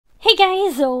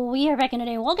guys, so we are back in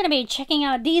today. We're gonna be checking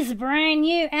out this brand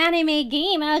new anime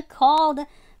game called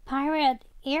Pirate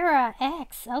Era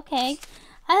X. Okay,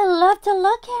 I love to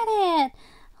look at it.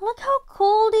 Look how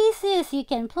cool this is. You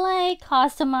can play,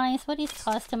 customize. What is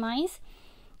customize?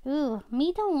 Ooh,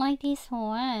 me don't like this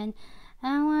one.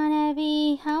 I wanna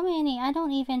be, how many? I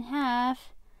don't even have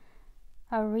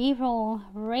a reroll.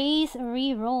 Raise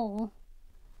reroll.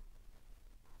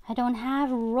 I don't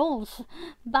have rolls.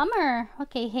 Bummer.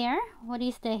 Okay, hair. What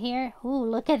is the hair? Ooh,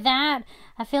 look at that.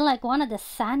 I feel like one of the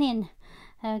Sanin.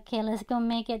 Okay, let's go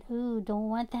make it. Ooh, don't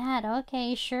want that.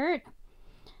 Okay, shirt.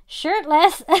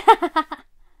 Shirtless.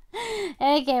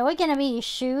 Okay, we're gonna be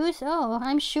shoes. Oh,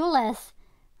 I'm shoeless.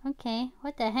 Okay,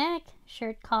 what the heck?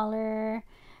 Shirt collar.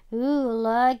 Ooh,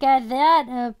 look at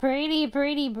that. Pretty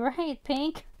bright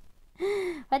pink.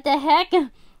 What the heck?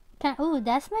 Ooh,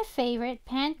 that's my favorite.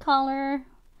 Pant collar.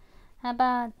 How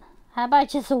about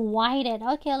just white it?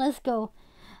 Okay, let's go.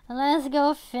 Let's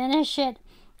go finish it.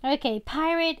 Okay,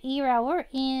 pirate era. We're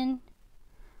in.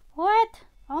 What?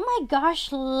 Oh my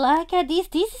gosh, look at this.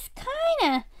 This is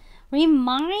kinda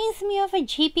reminds me of a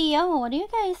GPO. What do you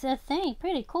guys think?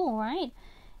 Pretty cool, right?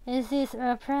 Is this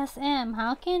press M?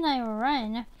 How can I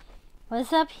run?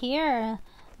 What's up here?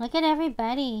 Look at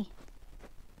everybody.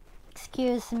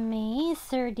 Excuse me,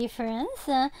 Sir Difference.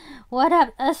 What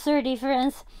up, Sir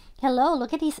Difference? Hello,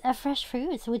 look at these fresh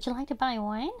fruits. Would you like to buy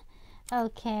one?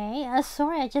 Okay.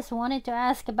 Sorry, I just wanted to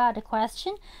ask about the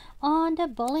question on the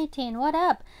bulletin. What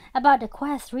up? About the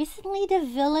quest. Recently, the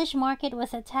village market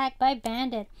was attacked by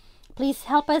bandits. Please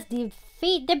help us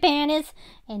defeat the bandits,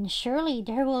 and surely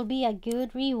there will be a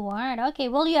good reward. Okay,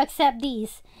 will you accept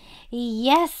these?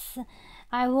 Yes,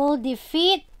 I will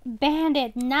defeat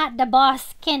bandit, not the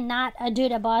boss. Cannot do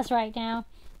the boss right now.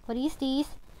 What is these?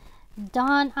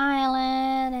 Dawn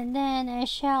Island, and then a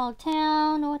Shell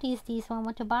Town. What is this one?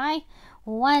 Want to buy?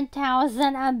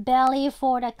 1,000 a belly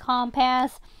for the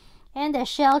compass, and the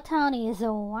Shell Town is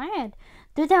what?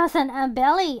 2,000 a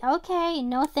belly. Okay,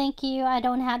 no thank you. I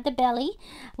don't have the belly.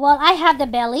 Well, I have the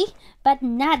belly, but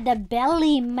not the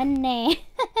belly money.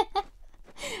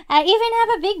 I even have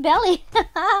a big belly.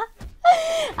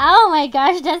 Oh my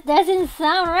gosh, that doesn't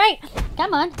sound right.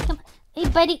 Come on, come on. Hey,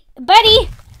 buddy.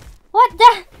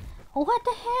 What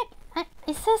the heck?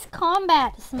 It says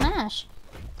combat smash.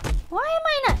 Why am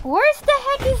I not? Where's the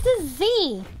heck is the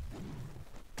Z?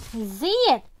 Z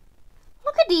it.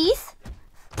 Look at these.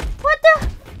 What the?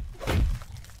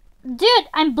 Dude,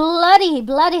 I'm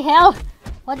bloody hell.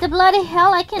 What the bloody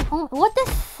hell? I can. Oh, what the?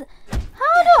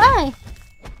 How do I?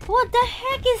 What the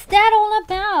heck is that all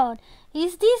about?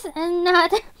 Is this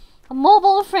not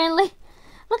mobile friendly?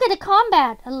 Look at the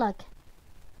combat. Look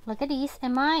at these.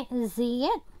 Am I Z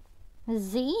it?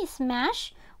 Z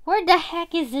smash? Where the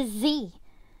heck is the Z?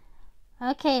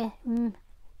 Okay,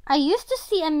 I used to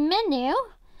see a menu.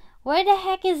 Where the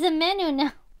heck is the menu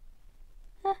now?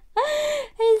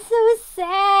 It's so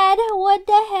sad. What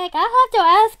the heck? I'll have to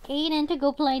ask Aiden to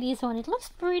go play this one. It looks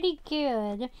pretty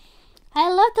good. I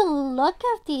love the look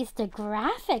of these. The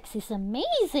graphics is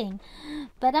amazing.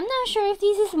 But I'm not sure if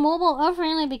this is mobile or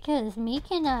friendly because me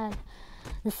cannot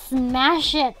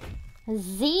smash it.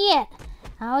 Z it.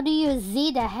 How do you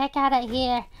Z the heck out of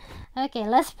here? Okay,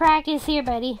 let's practice here,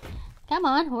 buddy. Come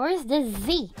on, where's the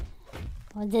Z?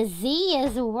 Well, the Z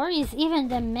is where is even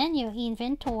the menu?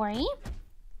 Inventory.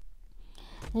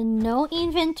 No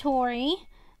inventory.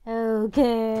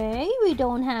 Okay, we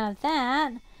don't have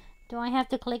that. Do I have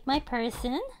to click my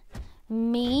person?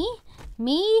 Me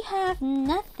have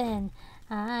nothing.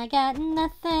 I got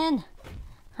nothing.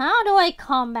 How do I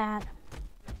combat?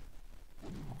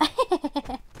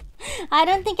 I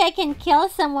don't think I can kill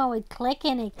someone with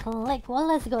clicking a click. Well,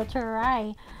 let's go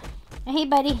try. Hey,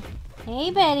 buddy.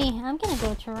 I'm gonna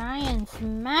go try and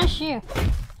smash you.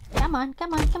 Come on.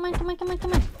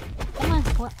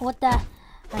 What the?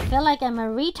 I feel like I'm a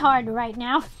retard right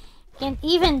now. Can't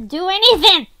even do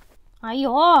anything.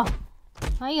 Ayo.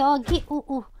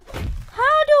 Ooh.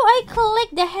 How do I click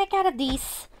the heck out of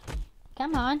these?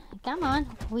 Come on.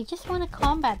 We just want to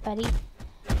combat, buddy.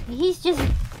 He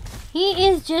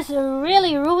is just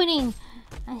really ruining.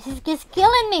 He's just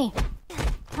killing me.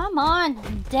 Come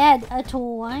on. Dead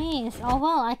twice. Oh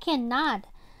well, I cannot.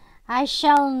 I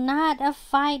shall not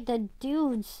fight the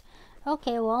dudes.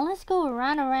 Okay, well, let's go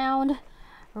run around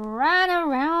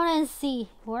and see.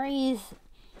 Where is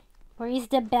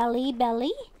the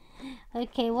belly?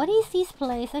 Okay, what is this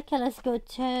place? Okay, let's go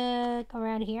check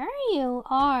around here. You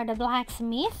are the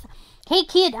blacksmith. Hey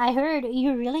kid, I heard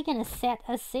you're really gonna set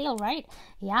a sail, right?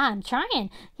 Yeah, I'm trying.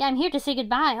 Yeah, I'm here to say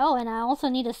goodbye. Oh, and I also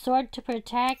need a sword to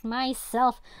protect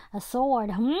myself. A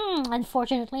sword.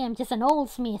 Unfortunately, I'm just an old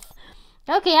smith.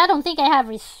 Okay, I don't think I have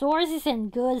resources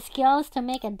and good skills to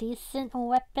make a decent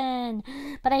weapon.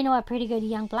 But I know a pretty good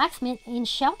young blacksmith in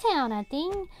Shelltown. I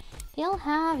think you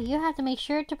have to make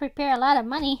sure to prepare a lot of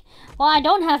money. Well, I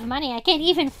don't have money. I can't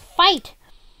even fight.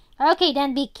 Okay,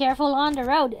 then be careful on the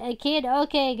road, kid.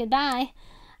 Okay, goodbye.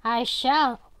 I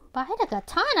shall buy the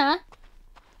katana.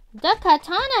 The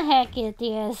katana, heck it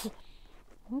is.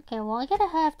 Okay, well, I gotta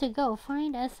have to go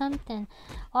find something.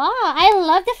 Oh, I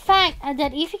love the fact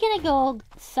that if you're gonna go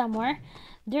somewhere,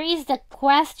 there is the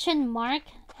question mark,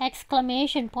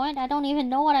 exclamation point. I don't even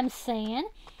know what I'm saying.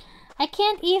 I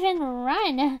can't even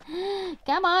run.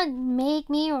 Come on, make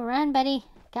me run, buddy.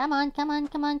 Come on, come on,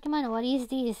 come on, come on. What is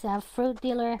this? A fruit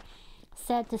dealer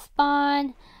set to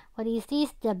spawn. What is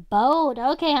this? The boat.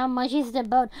 Okay, how much is the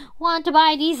boat? Want to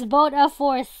buy this boat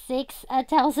for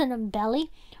 6,000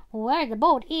 belly? Where the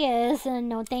boat is?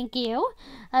 No, thank you.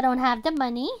 I don't have the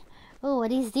money. Oh,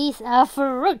 what is this?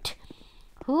 Fruit.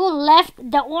 Who left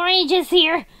the oranges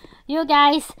here? You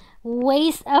guys,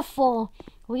 wasteful.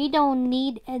 We don't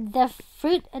need the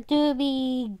fruit to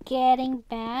be getting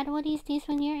bad. What is this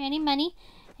one here? Any money?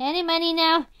 Any money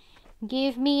now?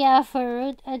 Give me a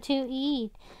fruit to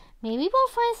eat. Maybe we'll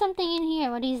find something in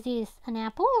here. What is this? An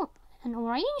apple? An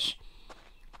orange?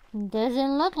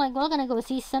 Doesn't look like we're gonna go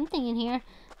see something in here.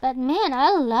 But man,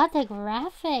 I love the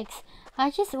graphics.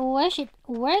 I just wish it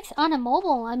works on a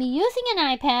mobile. I'm using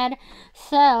an iPad.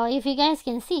 So if you guys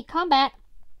can see combat,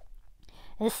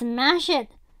 smash it.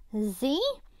 Z?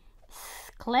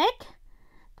 Click?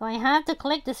 Do I have to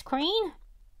click the screen?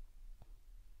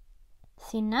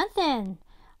 See nothing.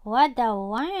 What the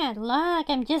what? Look,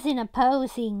 I'm just in a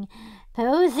posing.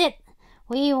 Pose it.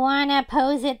 We wanna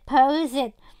pose it, pose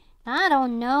it. I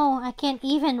don't know. I can't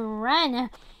even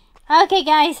run. Okay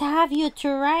guys, have you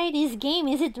tried this game?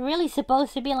 Is it really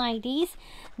supposed to be like this?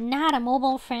 Not a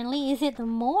mobile friendly? Is it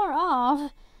more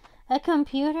of a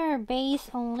computer base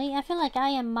only? I feel like I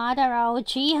am Madara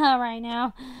Uchiha right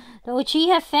now. The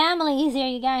Uchiha family is here,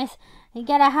 you guys. You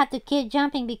gotta have to keep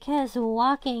jumping because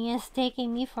walking is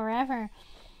taking me forever.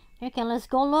 Okay, let's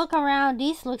go look around.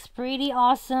 This looks pretty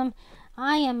awesome.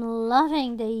 I am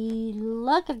loving the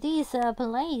look of this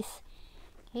place.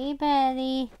 Hey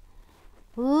buddy.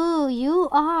 Ooh, you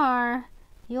are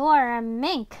a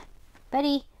mink,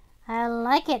 buddy. I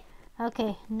like it.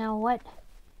 Okay, now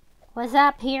what's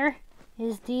up here?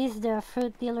 Is this the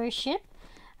fruit dealership?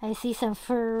 I see some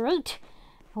fruit.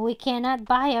 We cannot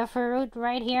buy a fruit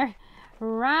right here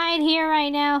right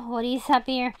now. What is up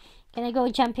here? Can I go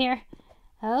jump here?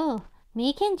 Oh,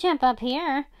 me can jump up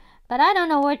here, but I don't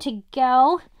know where to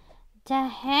go. The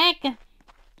heck?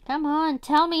 Come on,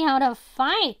 tell me how to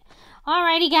fight.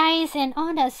 Alrighty guys, and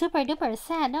on that super duper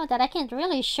sad note that I can't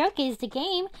really showcase the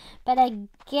game, but I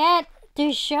get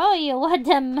to show you what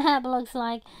the map looks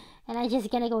like. And I just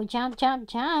gonna go jump, jump,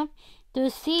 jump to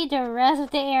see the rest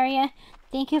of the area.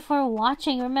 Thank you for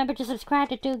watching. Remember to subscribe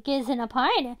to Two Kids in a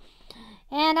Part.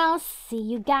 And I'll see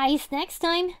you guys next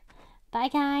time. Bye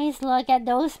guys. Look at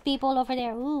those people over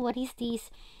there. Ooh, what is this?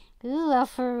 Ooh, a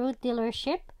fruit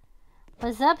dealership.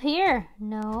 What's up here?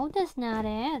 No, that's not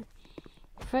it.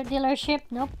 Fruit dealership.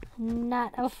 Nope,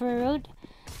 not a fruit.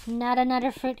 Not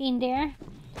another fruit in there.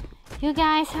 You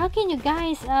guys, how can you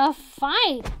guys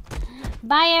fight?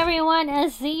 Bye everyone.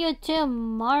 I'll see you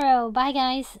tomorrow. Bye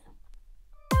guys.